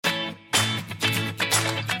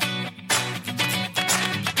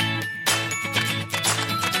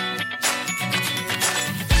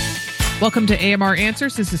Welcome to AMR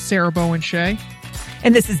Answers. This is Sarah Bowen-Shea.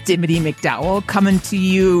 And this is Dimity McDowell coming to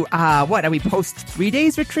you, what, are we post 3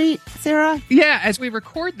 days retreat, Sarah? Yeah, as we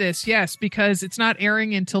record this, yes, because it's not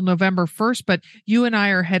airing until November 1st, but you and I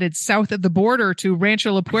are headed south of the border to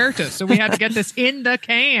Rancho La Puerta, so we had to get this in the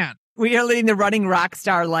can. We are living the running rock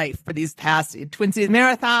star life for these past Twin Cities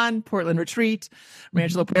Marathon, Portland Retreat,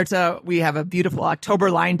 Rancho La Puerta. We have a beautiful October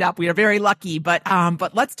lined up. We are very lucky, but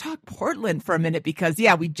let's talk Portland for a minute because,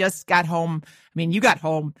 yeah, we just got home. I mean, you got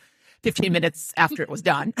home 15 minutes after it was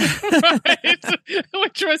done. Right.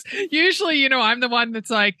 Which was usually, I'm the one that's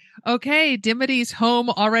like, okay, Dimity's home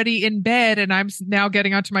already in bed and I'm now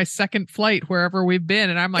getting onto my second flight wherever we've been.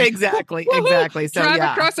 And I'm like, exactly. So drive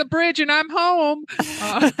across a bridge and I'm home.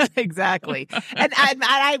 Exactly.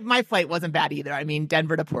 And my flight wasn't bad either. I mean,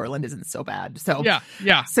 Denver to Portland isn't so bad. So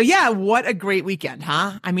yeah. So yeah, what a great weekend,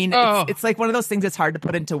 huh? I mean, it's like one of those things that's hard to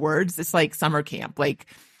put into words. It's like summer camp. Like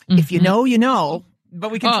if you know, you know. But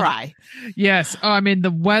we can try. Yes. I mean,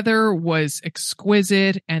 the weather was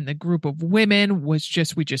exquisite and the group of women was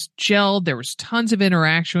we just gelled. There was tons of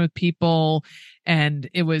interaction with people and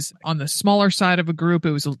it was on the smaller side of a group.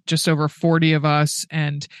 It was just over 40 of us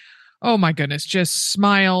and oh my goodness, just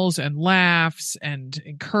smiles and laughs and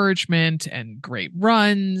encouragement and great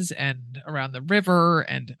runs and around the river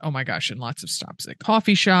and oh my gosh, and lots of stops at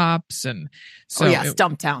coffee shops and so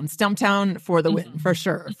Stumptown for the win for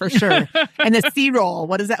sure. And the sea roll,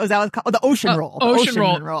 what is that? Was that called? The ocean roll.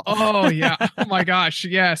 Ocean roll. Oh yeah. Oh my gosh,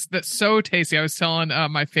 yes, that's so tasty. I was telling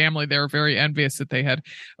my family they were very envious that they had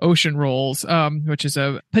ocean rolls, which is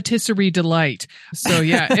a patisserie delight. So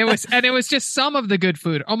yeah, it was just some of the good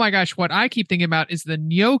food. Oh my gosh. What I keep thinking about is the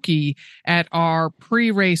gnocchi at our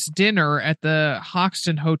pre-race dinner at the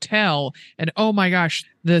Hoxton Hotel. And oh my gosh,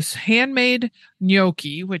 this handmade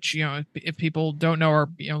gnocchi, which, if people don't know, are,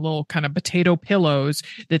 little kind of potato pillows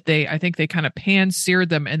that I think they kind of pan-seared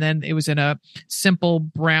them. And then it was in a simple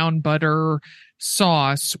brown butter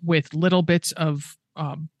sauce with little bits of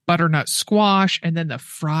butternut squash and then the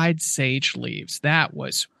fried sage leaves. That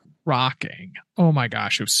was rocking. Oh my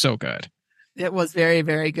gosh, it was so good. It was very,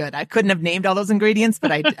 very good. I couldn't have named all those ingredients,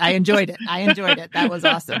 but I enjoyed it. That was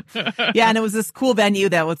awesome. Yeah. And it was this cool venue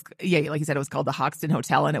that was, like you said, it was called the Hoxton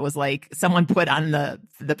Hotel. And it was like someone put on the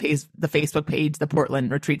Facebook page, the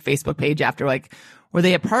Portland Retreat Facebook page after were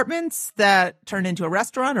they apartments that turned into a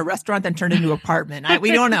restaurant or restaurant that turned into an apartment?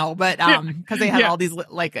 We don't know, but because they had all these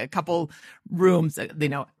like a couple rooms,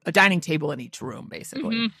 a dining table in each room,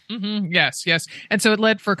 basically. Yes. And so it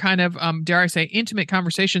led for kind of, dare I say, intimate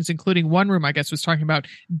conversations, including one room, I guess, was talking about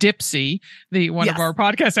Dipsy, one of our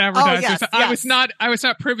podcast advertisers. I was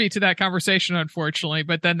not privy to that conversation, unfortunately,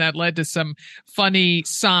 but then that led to some funny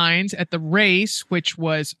signs at the race, which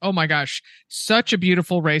was, oh my gosh, such a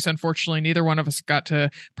beautiful race. Unfortunately, neither one of us got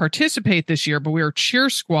to participate this year, but we were cheer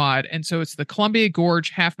squad. And so it's the Columbia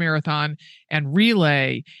Gorge half marathon and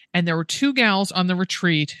relay. And there were two gals on the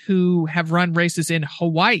retreat who have run races in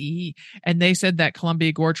Hawaii. And they said that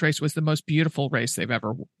Columbia Gorge race was the most beautiful race they've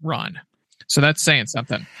ever run. So that's saying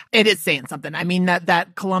something. It is saying something. I mean,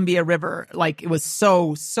 that Columbia River, it was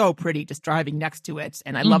so, so pretty just driving next to it.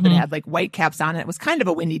 And I loved it. It had white caps on it. It was kind of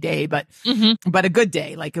a windy day, but a good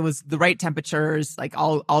day. It was the right temperatures,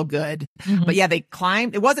 all good. But yeah, they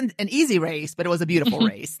climbed. It wasn't an easy race, but it was a beautiful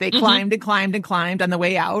race. They climbed and climbed and climbed on the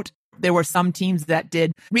way out. There were some teams that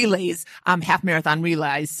did relays, half marathon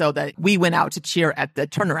relays, so that we went out to cheer at the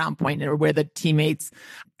turnaround point where the teammates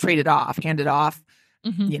handed off.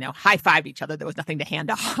 High-fived each other. There was nothing to hand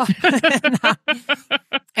off.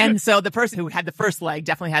 And so the person who had the first leg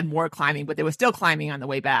definitely had more climbing, but they were still climbing on the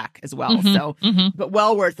way back as well. But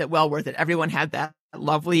well worth it. Everyone had that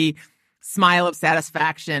lovely smile of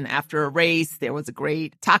satisfaction after a race. There was a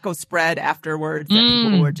great taco spread afterwards that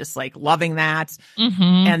people were just loving that.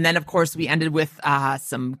 And then, of course, we ended with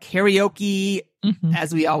some karaoke,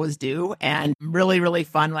 as we always do, and really, really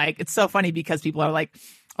fun. It's so funny because people are like,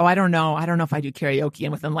 oh, I don't know if I do karaoke.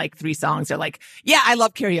 And within 3 songs, they're like, yeah, I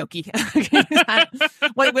love karaoke.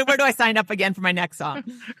 Where do I sign up again for my next song?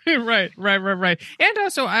 Right. And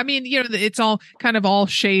also, I mean, it's all kind of all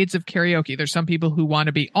shades of karaoke. There's some people who want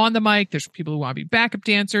to be on the mic. There's people who want to be backup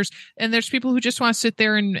dancers. And there's people who just want to sit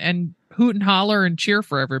there and hoot and holler and cheer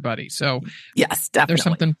for everybody. So yes,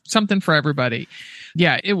 definitely. There's something for everybody.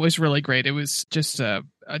 Yeah, it was really great. It was just a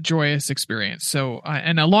a joyous experience. So,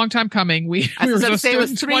 and a long time coming. We were supposed to say it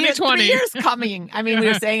was 2020. 3 years coming. I mean, we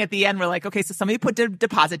were saying at the end, we're like, okay, so somebody put their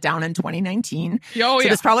deposit down in 2019. So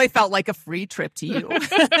this probably felt like a free trip to you.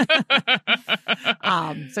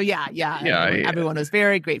 So everyone was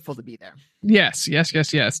very grateful to be there. Yes.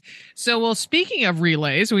 So, well, speaking of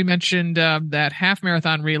relays, we mentioned that half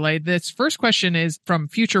marathon relay. This first question is from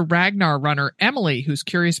future Ragnar runner Emily, who's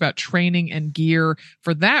curious about training and gear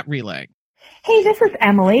for that relay. Hey, this is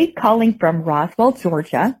Emily calling from Roswell,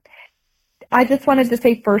 Georgia. I just wanted to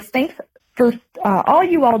say first, thanks for all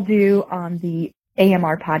you all do on the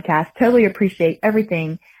AMR podcast. Totally appreciate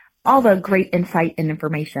everything, all the great insight and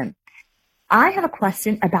information. I have a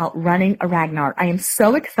question about running a Ragnar. I am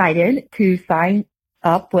so excited to sign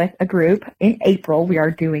up with a group. In April, we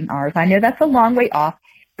are doing ours. I know that's a long way off,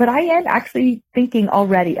 but I am actually thinking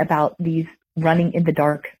already about these running in the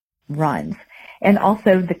dark runs and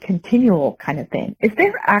also the continual kind of thing. Is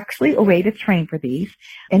there actually a way to train for these?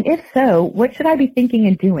 And if so, what should I be thinking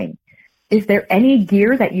and doing? Is there any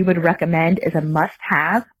gear that you would recommend as a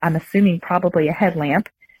must-have? I'm assuming probably a headlamp,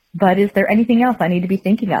 but is there anything else I need to be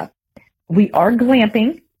thinking of? We are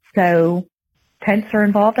glamping, so tents are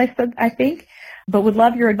involved, I think, but would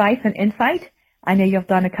love your advice and insight. I know you've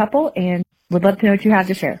done a couple and would love to know what you have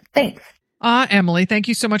to share. Thanks. Emily, thank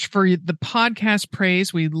you so much for the podcast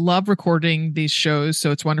praise. We love recording these shows,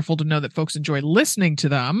 so it's wonderful to know that folks enjoy listening to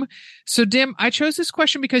them. So, Dim, I chose this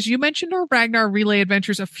question because you mentioned our Ragnar relay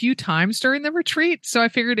adventures a few times during the retreat, so I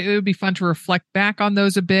figured it would be fun to reflect back on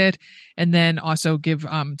those a bit and then also give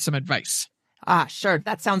some advice. Sure.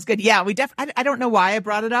 That sounds good. Yeah, I don't know why I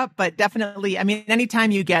brought it up, but definitely, I mean,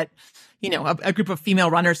 anytime you get, a group of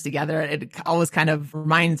female runners together, it always kind of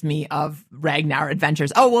reminds me of Ragnar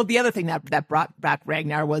adventures. Oh, well, the other thing that brought back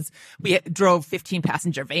Ragnar was we drove 15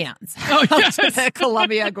 passenger vans to the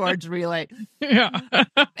Columbia Gorge relay. Yeah.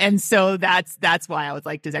 And so that's why I was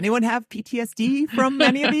like, does anyone have PTSD from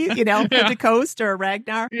any of these, the Coast or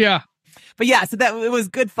Ragnar? Yeah. But yeah, so that it was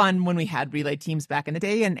good fun when we had relay teams back in the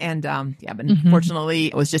day, but unfortunately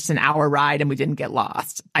it was just an hour ride and we didn't get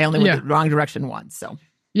lost. I only went the wrong direction once. So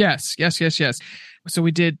yes. So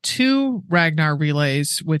we did 2 Ragnar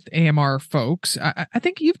relays with AMR folks. I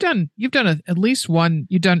think you've done at least one.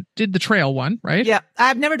 You did the trail one, right? Yeah,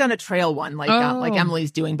 I've never done a trail one like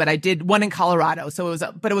Emily's doing, but I did one in Colorado. So it was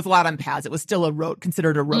a lot on paths. It was still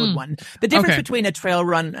considered a road one. The difference between a trail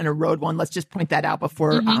run and a road one, let's just point that out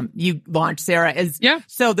before you launch, Sarah, is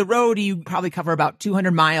so the road you probably cover about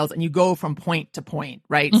 200 miles and you go from point to point,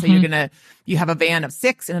 right? So you have a van of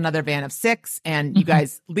 6 and another van of 6, and you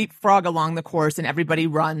guys leapfrog along the course, and everybody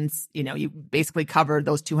runs, you basically cover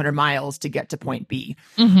those 200 miles to get to point B.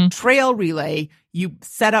 Trail relay, you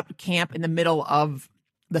set up camp in the middle of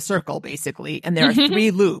the circle, basically, and there are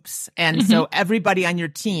 3 loops. And so everybody on your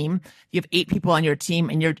team, you have 8 people on your team,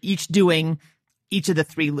 and you're each doing each of the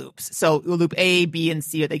 3 loops. So loop A, B, and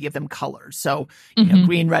C, or they give them colors. So,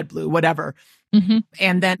 green, red, blue, whatever.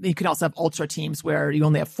 And then you can also have ultra teams where you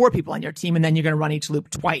only have 4 people on your team, and then you're going to run each loop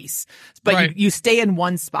twice. But you stay in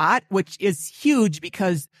one spot, which is huge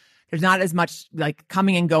because there's not as much like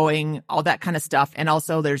coming and going, all that kind of stuff. And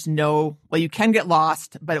also there's you can get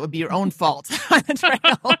lost, but it would be your own fault on the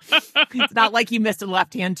trail. It's not like you missed a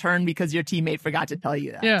left-hand turn because your teammate forgot to tell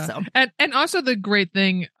you that. Yeah. So. And also the great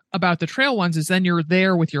thing about the trail ones is then you're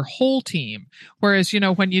there with your whole team. Whereas,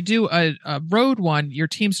 when you do a road one, your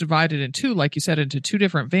team's divided in 2, like you said, into 2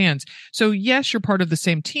 different vans. So yes, you're part of the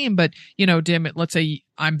same team, but Dim, let's say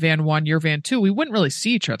I'm van 1, you're van 2. We wouldn't really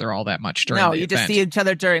see each other all that much during the event. Just see each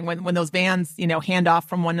other during when those vans, hand off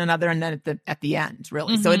from one another, and then at the end,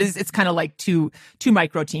 really. So it's kind of like two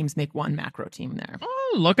micro teams make one macro team there.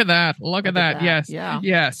 Oh, look at that. Look at that. Yes. Yeah.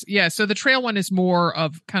 Yes. Yes. So the trail one is more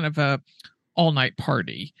of kind of a all-night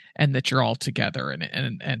party, and that you're all together,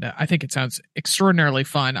 and I think it sounds extraordinarily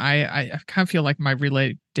fun. I kind of feel like my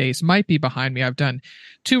relay days might be behind me. I've done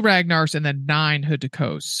 2 Ragnars and then 9 Hood to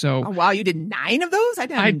Coast. So wow, you did 9 of those?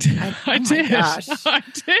 I did. Gosh. I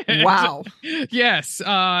did. Wow. Yes,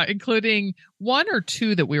 including 1 or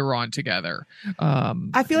 2 that we were on together.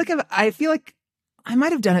 I feel like I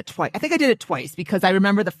might have done it twice. I think I did it twice because I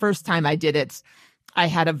remember the first time I did it, I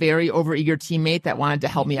had a very overeager teammate that wanted to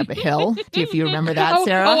help me up a hill. If you remember that,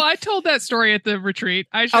 Sarah? Oh, I told that story at the retreat.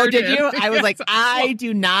 I sure did. You? I was like, I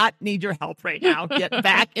do not need your help right now. Get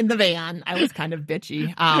back in the van. I was kind of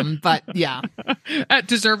bitchy. But yeah.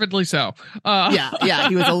 Deservedly so. Yeah.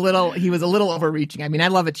 He was a little overreaching. I mean, I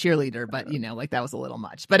love a cheerleader, but that was a little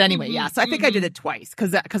much. But anyway, yeah. So I think I did it twice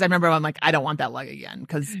because I remember I'm like, I don't want that leg again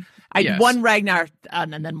because One Ragnar,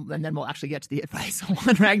 and then we'll actually get to the advice.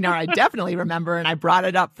 One Ragnar I definitely remember, and I brought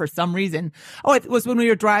it up for some reason. Oh, it was when we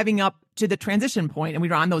were driving up to the transition point and we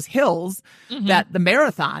were on those hills that the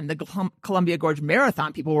marathon, the Columbia Gorge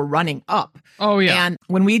Marathon, people were running up. Oh, yeah. And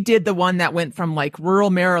when we did the one that went from like rural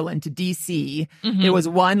Maryland to DC, there was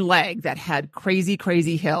one leg that had crazy,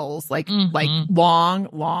 crazy hills, like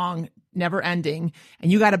long, never ending.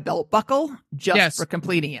 And you got a belt buckle just for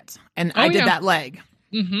completing it. And I did that leg.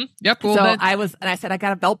 Yep. Well, so I said, I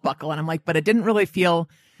got a belt buckle. And I'm like, but it didn't really feel,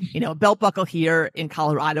 a belt buckle here in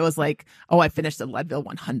Colorado is like, oh, I finished the Leadville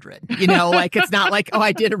 100. Like it's not like, oh,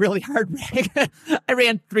 I did a really hard I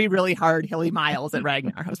ran 3 really hard hilly miles at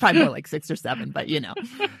Ragnar. It was probably more like 6 or 7, but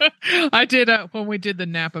I did when we did the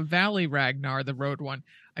Napa Valley Ragnar, the road one.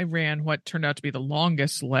 I ran what turned out to be the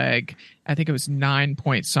longest leg. I think it was 9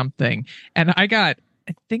 point something, and I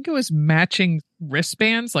think it was matching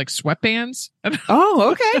wristbands, like sweatbands.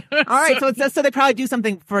 Oh, okay. All right. So they probably do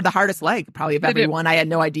something for the hardest leg, probably of everyone. I had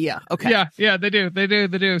no idea. Okay. Yeah, they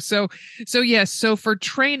do. So yes. So for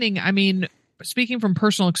training, I mean, speaking from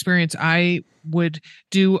personal experience, I would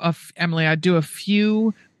do I'd do a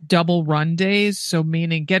few double run days. So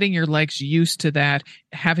meaning getting your legs used to that,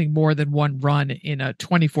 having more than one run in a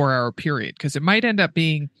 24-hour period, because it might end up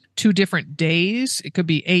being 2 different days. It could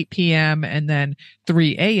be 8 p.m. and then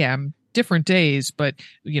 3 a.m. different days, but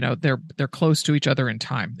they're close to each other in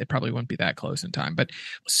time. They probably wouldn't be that close in time, but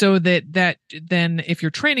so that then if you're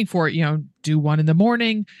training for it, do one in the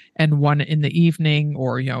morning and one in the evening,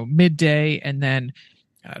 or midday, and then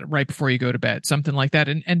right before you go to bed, something like that.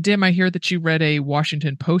 And Dim, I hear that you read a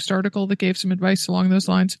Washington Post article that gave some advice along those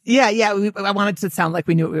lines. Yeah. I wanted to sound like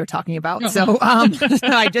we knew what we were talking about. So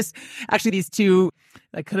I just actually these two.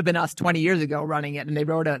 That could have been us 20 years ago running it, and they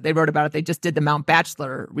wrote about it. They just did the Mount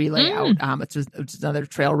Bachelor relay out, which is another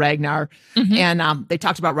trail Ragnar, and they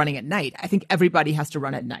talked about running at night. I think everybody has to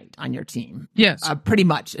run at night on your team, yes, pretty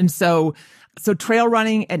much. And so trail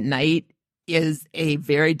running at night is a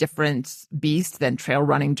very different beast than trail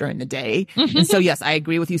running during the day. And so, yes, I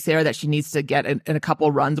agree with you, Sarah, that she needs to get in a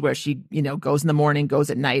couple runs where she, goes in the morning, goes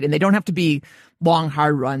at night, and they don't have to be long,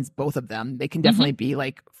 hard runs, both of them. They can definitely be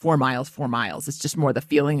like 4 miles. It's just more the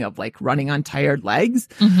feeling of like running on tired legs.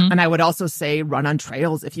 And I would also say run on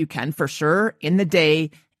trails if you can, for sure, in the day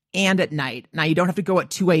and at night. Now, you don't have to go at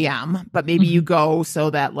 2 a.m., but maybe you go so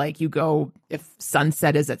that like you go, if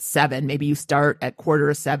sunset is at 7, maybe you start at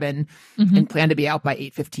 6:45 and plan to be out by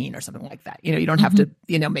 8:15 or something like that. You don't have to,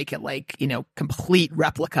 make it like, complete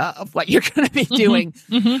replica of what you're going to be doing.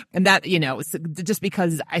 And that, just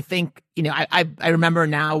because I think, I remember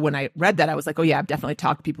now when I read that, I was like, oh yeah, I've definitely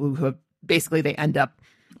talked to people who have basically they end up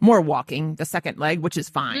more walking the second leg, which is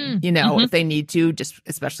fine, if they need to, just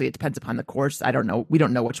especially it depends upon the course. I don't know. We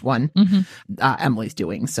don't know which one Emily's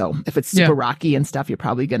doing. So if it's super rocky and stuff, you're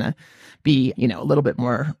probably going to be, a little bit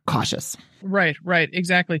more cautious. Right.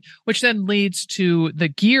 Exactly. Which then leads to the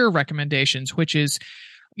gear recommendations, which is,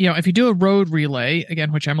 if you do a road relay,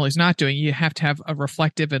 again, which Emily's not doing, you have to have a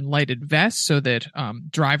reflective and lighted vest so that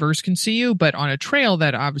drivers can see you. But on a trail,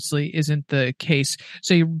 that obviously isn't the case.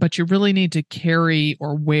 But you really need to carry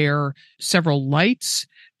or wear several lights.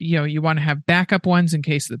 You want to have backup ones in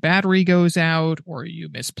case the battery goes out or you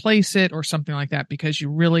misplace it or something like that, because you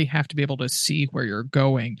really have to be able to see where you're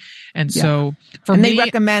going. And so they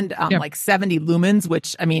recommend like 70 lumens,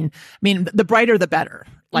 which I mean, the brighter, the better.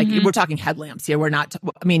 Like we're talking headlamps here. We're not,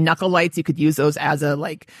 knuckle lights, you could use those as a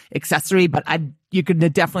like accessory, but you could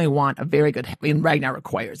definitely want a very good, Ragnar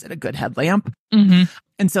requires it, a good headlamp.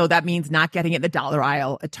 And so that means not getting it in the dollar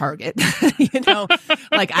aisle at Target.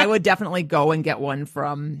 Like I would definitely go and get one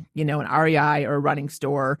from, an REI or a running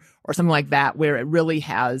store or something like that, where it really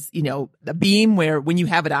has, the beam where when you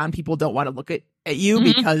have it on, people don't want to look at you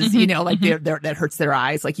because, that hurts their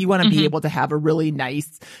eyes. Like you want to be able to have a really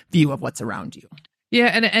nice view of what's around you. Yeah,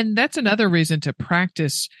 and that's another reason to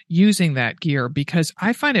practice using that gear, because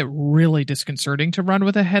I find it really disconcerting to run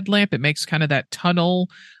with a headlamp. It makes kind of that tunnel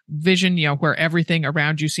vision, where everything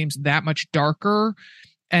around you seems that much darker.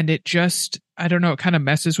 And it just, I don't know, it kind of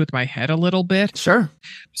messes with my head a little bit. Sure.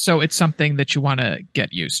 So it's something that you want to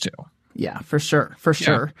get used to. Yeah, for sure.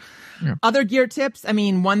 Yeah. Other gear tips.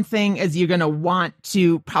 One thing is you're going to want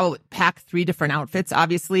to probably pack 3 different outfits,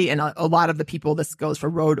 obviously. And a lot of the people, this goes for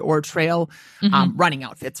road or trail, running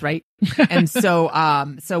outfits, right? And so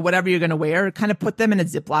whatever you're going to wear, kind of put them in a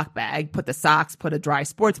Ziploc bag, put the socks, put a dry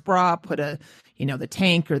sports bra, put the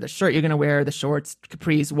tank or the shirt you're going to wear, the shorts,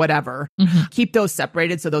 capris, whatever. Keep those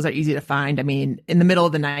separated so those are easy to find. In the middle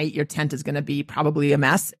of the night, your tent is going to be probably a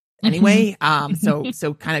mess. anyway.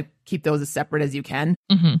 So kind of keep those as separate as you can.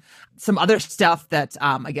 Some other stuff that,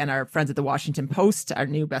 again, our friends at the Washington Post, our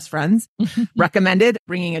new best friends, recommended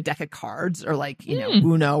bringing a deck of cards or like,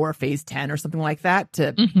 Uno or Phase 10 or something like that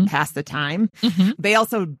to pass the time. They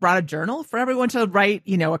also brought a journal for everyone to write,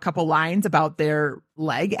 a couple lines about their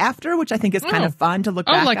leg after, which I think is kind of fun to look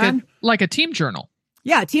back on. Like a team journal.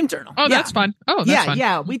 Yeah, team journal. Oh, that's fun. Oh, that's fun.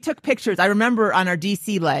 Yeah. We took pictures. I remember on our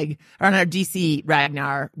DC leg, or on our DC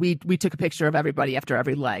Ragnar, we took a picture of everybody after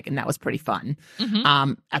every leg, and that was pretty fun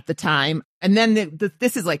at the time. And then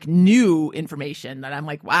this is like new information that I'm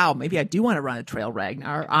like, wow, maybe I do want to run a trail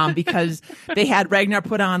Ragnar, because they had Ragnar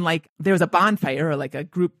put on there was a bonfire or like a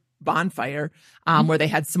group bonfire where they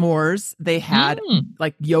had s'mores, they had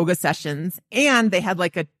like yoga sessions, and they had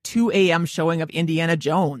like a 2 a.m. showing of Indiana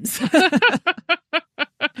Jones.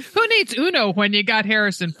 Who needs Uno when you got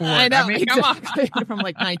Harrison Ford? I know, exactly. Come on. From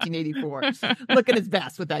like 1984. Looking his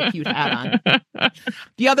best with that cute hat on.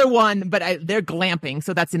 The other one, but they're glamping.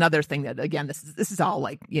 So that's another thing that, again, this is all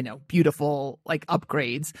like, beautiful, like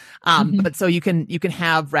upgrades. But so you can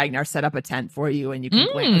have Ragnar set up a tent for you and you can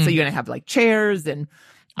glamp. So you're going to have like chairs and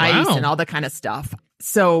ice and all that kind of stuff.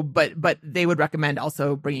 So, but they would recommend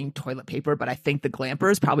also bringing toilet paper, but I think the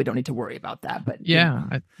glampers probably don't need to worry about that. But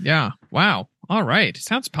yeah. Wow. All right.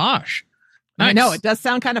 Sounds posh. Nice. I know, it does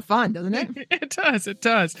sound kind of fun, doesn't it? It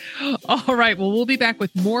does. All right. Well, we'll be back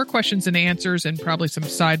with more questions and answers and probably some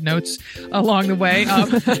side notes along the way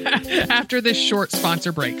after this short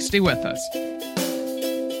sponsor break. Stay with us.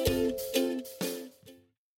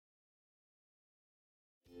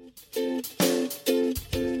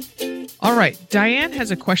 All right. Diane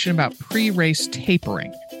has a question about pre-race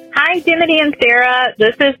tapering. Hi, Dimity and Sarah.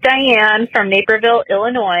 This is Diane from Naperville,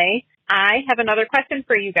 Illinois. I have another question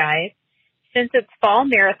for you guys. Since it's fall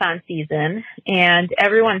marathon season and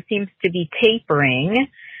everyone seems to be tapering,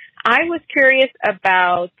 I was curious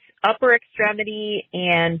about upper extremity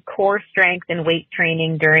and core strength and weight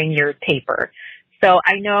training during your taper. So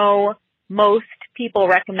I know most people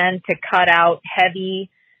recommend to cut out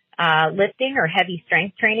heavy lifting or heavy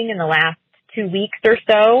strength training in the last 2 weeks or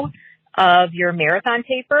so of your marathon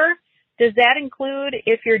taper. Does that include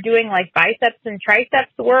if you're doing like biceps and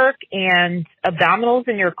triceps work and abdominals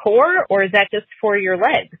in your core, or is that just for your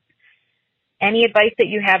legs? Any advice that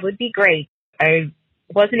you have would be great. I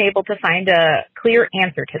wasn't able to find a clear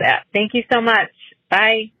answer to that. Thank you so much.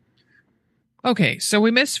 Bye. Okay, so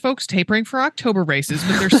we missed folks tapering for October races,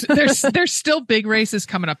 but there's still big races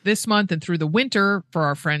coming up this month and through the winter for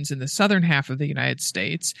our friends in the southern half of the United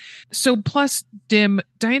States. So plus,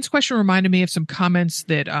 Diane's question reminded me of some comments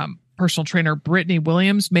that personal trainer Brittany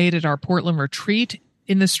Williams made at our Portland retreat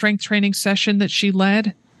in the strength training session that she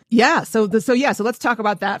led. Yeah. So let's talk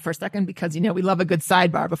about that for a second, because, we love a good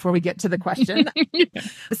sidebar before we get to the question.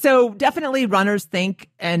 So definitely runners think,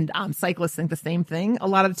 and cyclists think the same thing a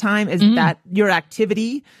lot of the time, is that your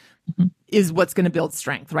activity is what's going to build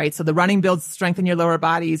strength, right? So the running builds strength in your lower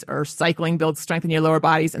bodies, or cycling builds strength in your lower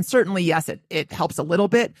bodies. And certainly, yes, it helps a little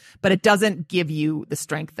bit, but it doesn't give you the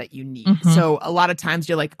strength that you need. So a lot of times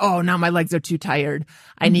you're like, oh, now my legs are too tired.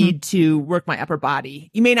 I need to work my upper body.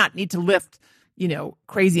 You may not need to lift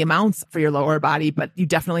crazy amounts for your lower body, but you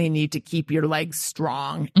definitely need to keep your legs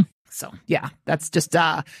strong. So yeah, that's just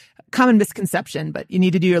a common misconception, but you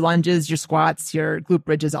need to do your lunges, your squats, your glute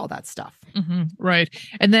bridges, all that stuff. Right.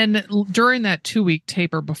 And then during that 2-week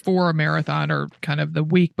taper before a marathon, or kind of the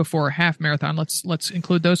week before a half marathon, let's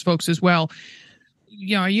include those folks as well.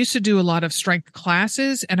 I used to do a lot of strength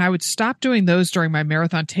classes, and I would stop doing those during my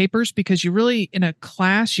marathon tapers, because you really, in a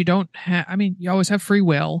class, you don't have, you always have free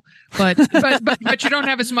will, but you don't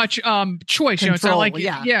have as much choice. Control, it's not like,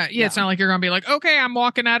 yeah. It's not like you're going to be like, okay, I'm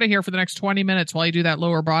walking out of here for the next 20 minutes while you do that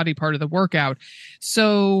lower body part of the workout.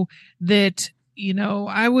 So that,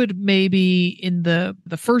 I would maybe in the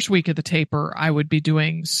first week of the taper, I would be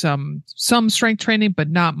doing some strength training, but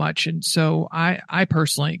not much. And so I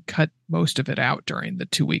personally cut most of it out during the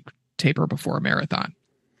 2-week taper before a marathon.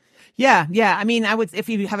 Yeah. If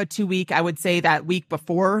you have a 2-week, I would say that week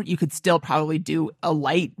before, you could still probably do a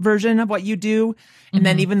light version of what you do. And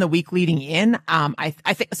then even the week leading in, I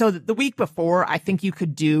think, so the week before, I think you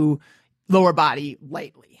could do lower body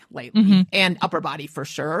lightly and upper body for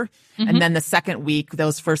sure. And then the second week,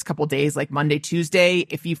 those first couple days, like Monday, Tuesday,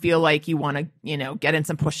 if you feel like you want to, get in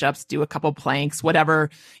some push-ups, do a couple planks, whatever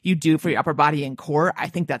you do for your upper body and core, I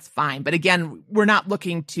think that's fine. But again, we're not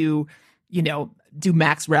looking to, do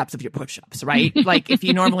max reps of your push-ups, right? Like if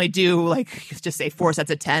you normally do like, just say 4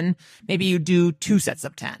 sets of 10, maybe you do 2 sets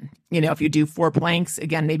of 10. If you do 4 planks,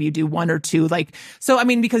 again, maybe you do 1 or 2. Like, so, I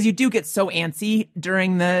mean, because you do get so antsy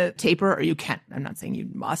during the taper, or you can, I'm not saying you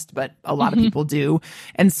must, but a lot of people do.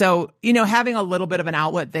 And so, having a little bit of an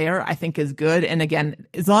outlet there, I think is good. And again,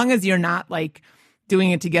 as long as you're not like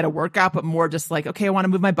doing it to get a workout, but more just like, okay, I want to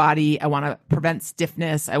move my body. I want to prevent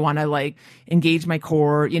stiffness. I want to like engage my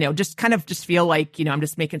core, just kind of just feel like, I'm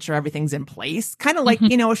just making sure everything's in place. Kind of like,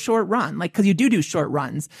 a short run, like, cause you do short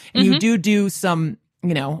runs and you do some,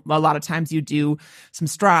 a lot of times you do some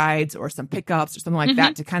strides or some pickups or something like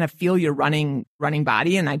that to kind of feel your running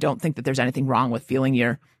body. And I don't think that there's anything wrong with feeling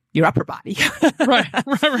your upper body, right.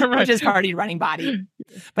 Which is part of your running body.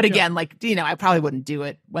 But again, like, I probably wouldn't do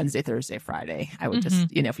it Wednesday, Thursday, Friday. I would just,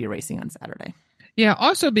 if you're racing on Saturday. Yeah.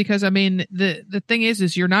 Also, because I mean, the thing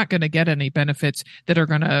is you're not going to get any benefits that are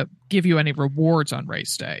going to give you any rewards on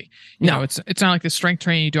race day. You know, it's not like the strength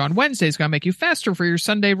training you do on Wednesday is going to make you faster for your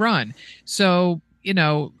Sunday run. So,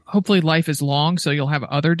 hopefully life is long, so you'll have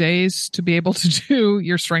other days to be able to do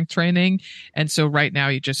your strength training. And so right now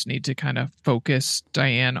you just need to kind of focus,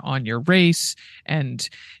 Diane, on your race. And,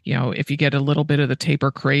 if you get a little bit of the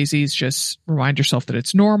taper crazies, just remind yourself that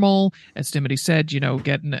it's normal. As Dimity said,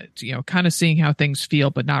 getting, kind of seeing how things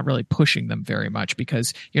feel, but not really pushing them very much,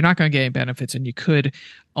 because you're not going to get any benefits, and you could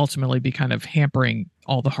ultimately be kind of hampering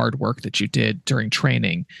all the hard work that you did during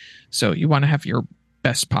training. So you want to have your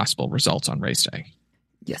best possible results on race day.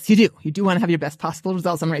 Yes, you do. You do want to have your best possible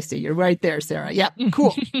results on race day. You're right there, Sarah. Yep.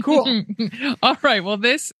 Cool. All right. Well,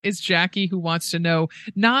 this is Jackie, who wants to know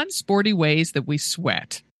non-sporty ways that we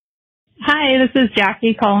sweat. Hi, this is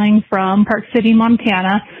Jackie calling from Park City,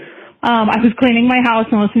 Montana. I was cleaning my house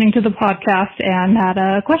and listening to the podcast and had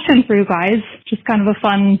a question for you guys. Just kind of a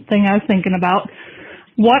fun thing I was thinking about.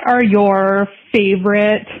 What are your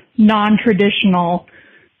favorite non-traditional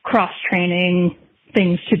cross-training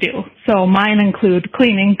things to do? So mine include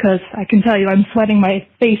cleaning, because I can tell you I'm sweating my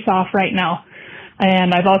face off right now.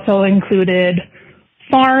 And I've also included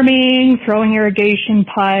farming, throwing irrigation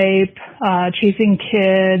pipe, chasing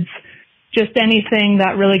kids, just anything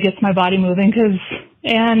that really gets my body moving,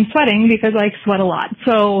 and sweating, because I sweat a lot.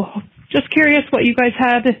 So just curious what you guys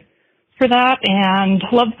had for that, and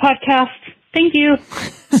love the podcast. Thank you.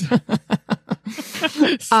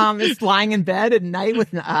 Is lying in bed at night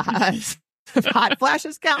with hot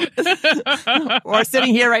flashes count? Or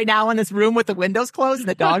sitting here right now in this room with the windows closed and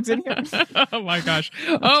the dog's in here? Oh my gosh.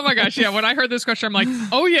 Yeah. When I heard this question, I'm like,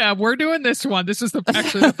 oh yeah, we're doing this one. This is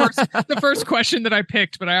the first question that I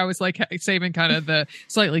picked, but I always like saving kind of the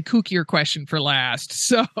slightly kookier question for last.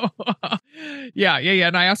 So yeah.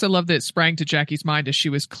 And I also love that it sprang to Jackie's mind as she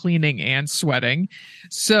was cleaning and sweating.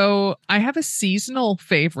 So I have a seasonal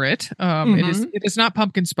favorite. It is not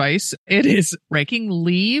pumpkin spice. It is raking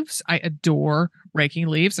leaves. I adore raking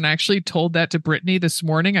leaves. And I actually told that to Brittany this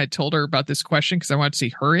morning. I told her about this question because I wanted to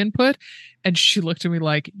see her input. And she looked at me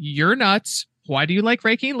like, you're nuts. Why do you like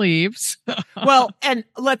raking leaves? Well, and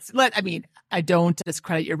I don't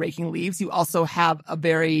discredit your raking leaves. You also have a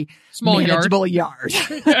very small manageable yard.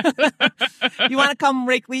 You want to come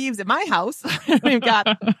rake leaves at my house? We've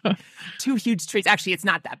got 2 huge trees. Actually, it's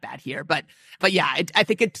not that bad here, but yeah, I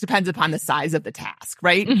think it depends upon the size of the task,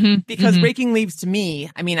 right? Because raking leaves, to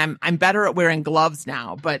me, I mean, I'm better at wearing gloves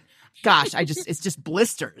now, but gosh, it's just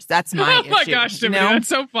blisters. That's my issue. Oh my gosh, Timothy, that's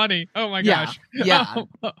so funny. Oh my gosh. Yeah.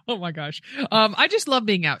 Oh my gosh. I just love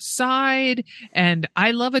being outside, and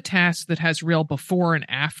I love a task that has real before and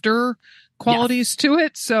after qualities to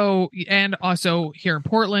it. So, and also here in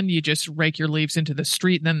Portland, you just rake your leaves into the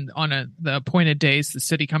street, and then on the appointed days, the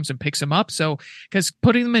city comes and picks them up. So, because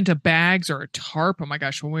putting them into bags or a tarp, oh my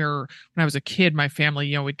gosh, when I was a kid, my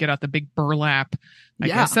family, we'd get out the big burlap. I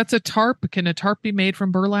guess that's a tarp. Can a tarp be made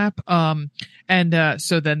from burlap?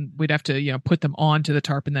 So then we'd have to, put them onto the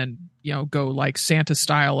tarp and then, go like Santa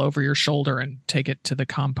style over your shoulder and take it to the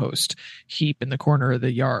compost heap in the corner of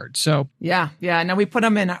the yard. So yeah. No, we put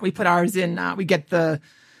ours in, we get the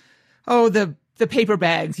paper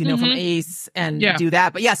bags, from Ace and do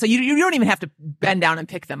that. But yeah, so you don't even have to bend down and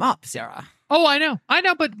pick them up, Sarah. Oh, I know,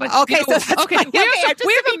 but okay, so that's okay. Fine.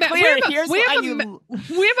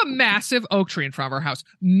 We have a massive oak tree in front of our house,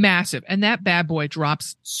 massive, and that bad boy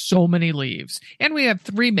drops so many leaves. And we have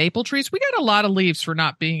 3 maple trees. We got a lot of leaves for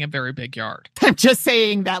not being a very big yard. I'm just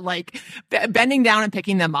saying that, like, bending down and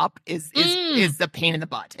picking them up is is the pain in the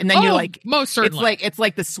butt. And then you're like, most certainly. It's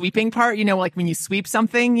like the sweeping part, like when you sweep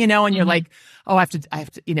something, and you're like, oh, I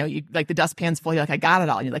have to, you like the dustpan's full. You're like, I got it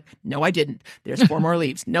all. And you're like, no, I didn't. There's 4 more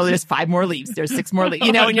leaves. No, there's 5 more leaves. There's 6 more leaves,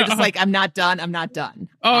 and you're just like, I'm not done.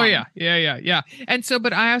 Oh, yeah. And so,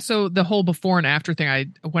 but I also, the whole before and after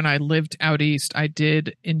thing, when I lived out east, I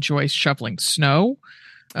did enjoy shoveling snow.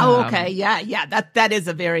 Oh, okay. Yeah. That is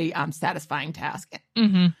a very satisfying task.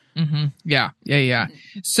 Yeah.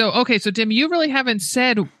 So, okay. So, Tim, you really haven't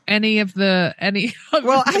said any of the.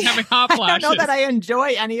 Well, I don't know that I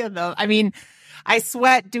enjoy any of them. I mean, I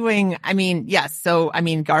sweat doing. Yes. So,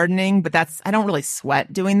 gardening, but I don't really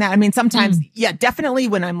sweat doing that. Sometimes, definitely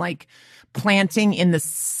when I'm like planting in the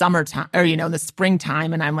summertime or, in the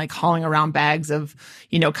springtime and I'm like hauling around bags of,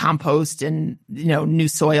 compost and, new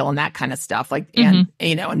soil and that kind of stuff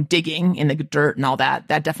and digging in the dirt and all that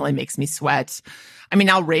definitely makes me sweat.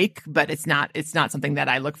 I'll rake, but it's not something that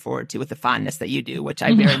I look forward to with the fondness that you do, which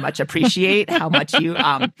I very much appreciate how much you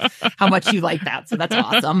like that. So that's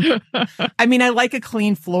awesome. I like a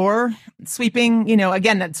clean floor. Sweeping,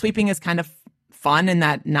 again, that sweeping is kind of fun in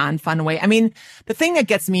that non-fun way. The thing that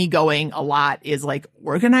gets me going a lot is like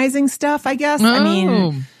organizing stuff, I guess.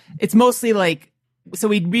 It's mostly like, so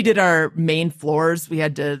we redid our main floors. We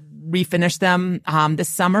had to refinish them this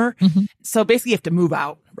summer. So basically you have to move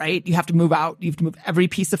out, right? You have to move out. You have to move every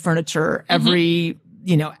piece of furniture, every,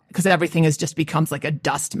 because everything just becomes like a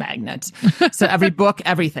dust magnet. So every book,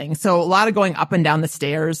 everything. So a lot of going up and down the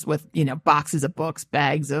stairs with, boxes of books,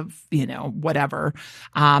 bags of, whatever.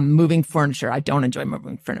 Moving furniture. I don't enjoy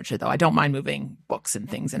moving furniture though. I don't mind moving books and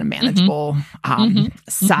things in a manageable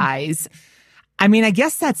size. I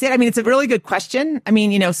guess that's it. It's a really good question.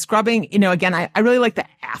 Scrubbing, again, I really like the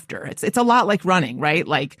after. It's a lot like running, right?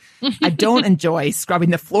 Like I don't enjoy scrubbing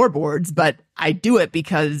the floorboards, but I do it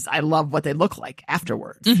because I love what they look like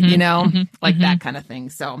afterwards, that kind of thing.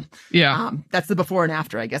 So yeah, that's the before and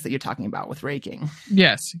after, I guess, that you're talking about with raking.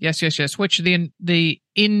 Yes. Which the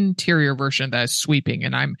interior version of that is sweeping.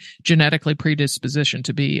 And I'm genetically predispositioned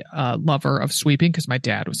to be a lover of sweeping because my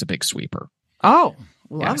dad was a big sweeper. Oh,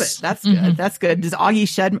 love it. That's good. That's good.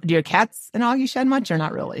 Do your cats and Augie shed much or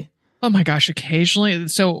not really? Oh my gosh, occasionally.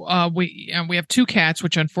 So we have 2 cats,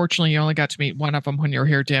 which unfortunately you only got to meet one of them when you were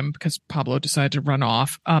here, Dim, because Pablo decided to run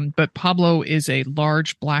off. But Pablo is a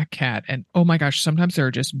large black cat, and oh my gosh, sometimes there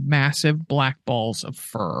are just massive black balls of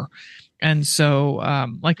fur. And so,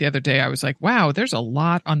 like the other day, I was like, wow, there's a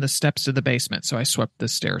lot on the steps to the basement. So I swept the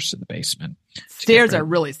stairs to the basement. Stairs are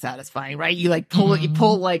really satisfying, right? You like pull you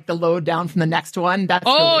pull like the load down from the next one. That's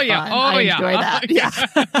really fun. I enjoy that. Yeah.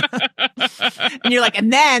 And you're like,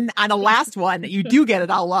 and then on the last one, you do get it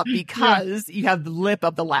all up because you have the lip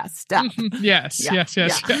of the last step. Yes.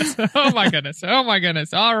 Oh my goodness.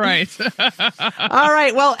 All right. All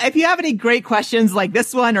right. Well, if you have any great questions like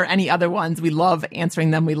this one or any other ones, we love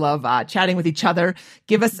answering them. We love chatting with each other.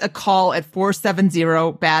 Give us a call at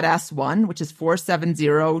 470-BADASS1, which is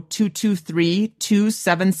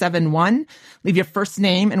 470-223-2771. Leave your first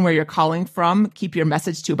name and where you're calling from. Keep your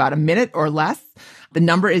message to about a minute or less. The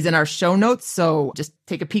number is in our show notes, so just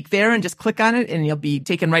take a peek there and just click on it, and you'll be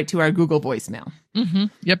taken right to our Google voicemail.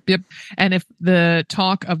 Yep. And if the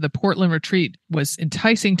talk of the Portland retreat was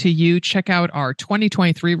enticing to you, check out our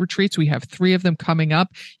 2023 retreats. We have 3 of them coming up.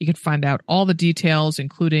 You can find out all the details,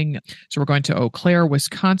 including, so we're going to Eau Claire,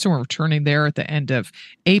 Wisconsin. We're returning there at the end of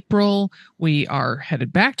April. We are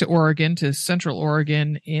headed back to Oregon, to Central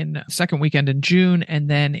Oregon in second weekend in June. And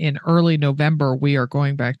then in early November, we are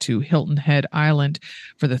going back to Hilton Head Island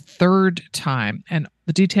for the 3rd time. And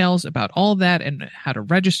the details about all of that and how to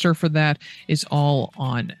register for that is all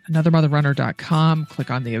on anothermotherrunner.com. Click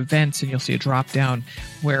on the events and you'll see a drop down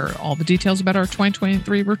where all the details about our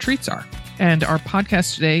 2023 retreats are. And our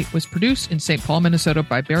podcast today was produced in St. Paul, Minnesota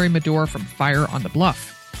by Barry Medore from Fire on the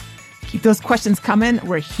Bluff. Keep those questions coming.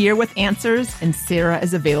 We're here with answers, and Sarah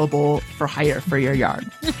is available for hire for your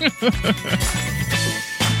yard.